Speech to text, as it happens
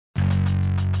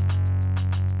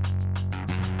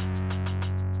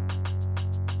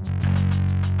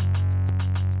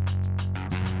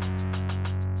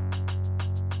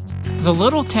The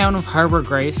little town of Harbour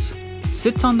Grace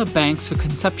sits on the banks of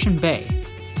Conception Bay,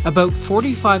 about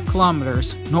 45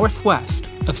 kilometers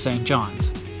northwest of St.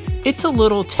 John's. It's a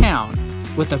little town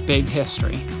with a big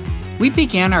history. We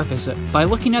began our visit by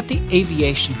looking at the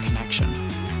aviation connection.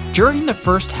 During the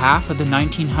first half of the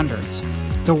 1900s,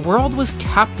 the world was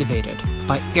captivated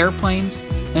by airplanes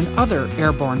and other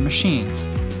airborne machines.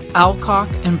 Alcock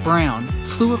and Brown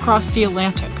flew across the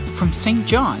Atlantic from St.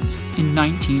 John's in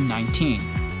 1919.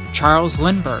 Charles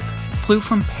Lindbergh flew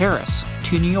from Paris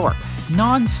to New York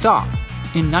non-stop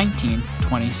in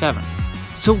 1927.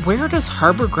 So where does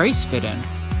Harbour Grace fit in?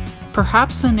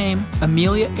 Perhaps the name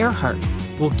Amelia Earhart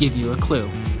will give you a clue.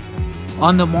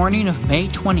 On the morning of May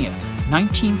 20th,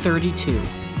 1932,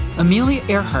 Amelia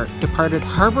Earhart departed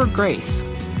Harbour Grace,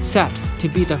 set to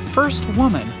be the first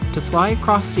woman to fly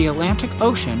across the Atlantic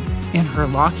Ocean in her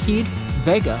Lockheed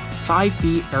Vega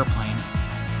 5B airplane.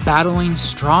 Battling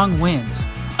strong winds,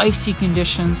 icy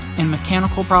conditions, and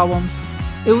mechanical problems,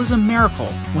 it was a miracle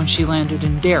when she landed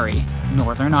in Derry,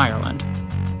 Northern Ireland.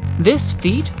 This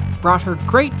feat brought her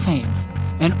great fame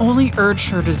and only urged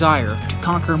her desire to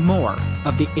conquer more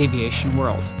of the aviation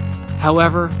world.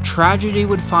 However, tragedy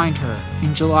would find her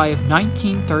in July of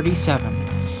 1937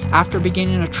 after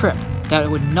beginning a trip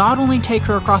that would not only take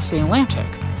her across the Atlantic,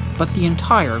 but the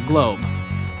entire globe.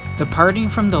 Departing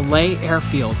from the Lae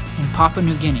airfield in Papua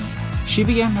New Guinea, she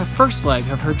began the first leg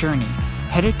of her journey,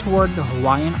 headed toward the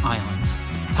Hawaiian Islands.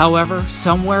 However,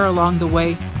 somewhere along the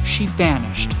way, she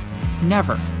vanished,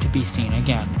 never to be seen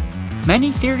again.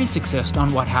 Many theories exist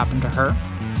on what happened to her.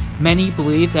 Many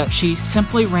believe that she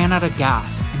simply ran out of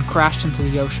gas and crashed into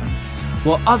the ocean,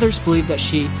 while others believe that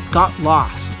she got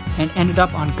lost and ended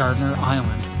up on Gardner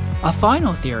Island. A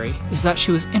final theory is that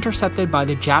she was intercepted by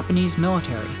the Japanese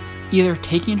military, either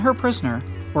taking her prisoner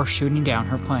or shooting down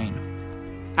her plane.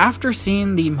 After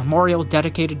seeing the memorial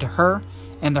dedicated to her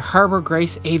and the Harbour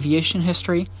Grace aviation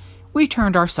history, we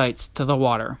turned our sights to the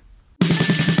water.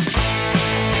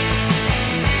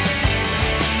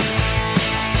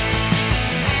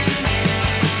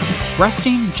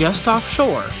 Resting just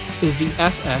offshore is the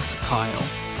SS Kyle,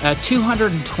 a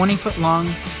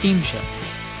 220-foot-long steamship.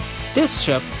 This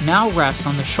ship now rests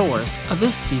on the shores of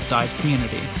this seaside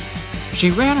community. She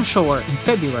ran ashore in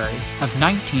February of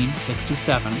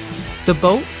 1967. The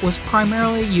boat was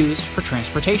primarily used for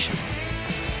transportation.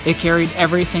 It carried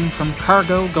everything from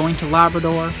cargo going to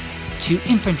Labrador to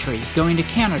infantry going to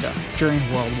Canada during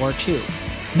World War II.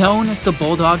 Known as the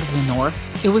Bulldog of the North,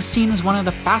 it was seen as one of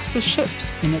the fastest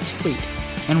ships in its fleet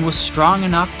and was strong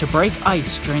enough to break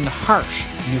ice during the harsh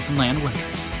Newfoundland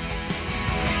winters.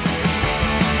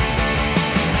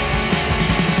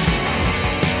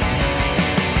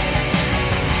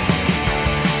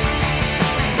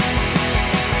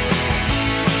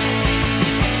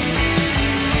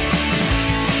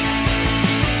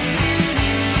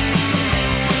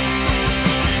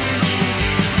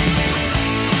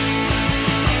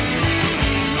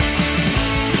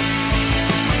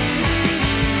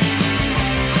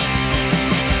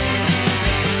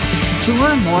 To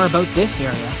learn more about this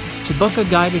area, to book a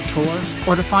guided tour,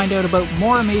 or to find out about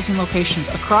more amazing locations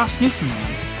across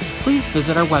Newfoundland, please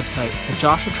visit our website at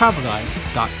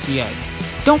joshuatravelguide.ca.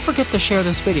 Don't forget to share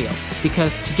this video,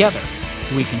 because together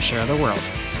we can share the world.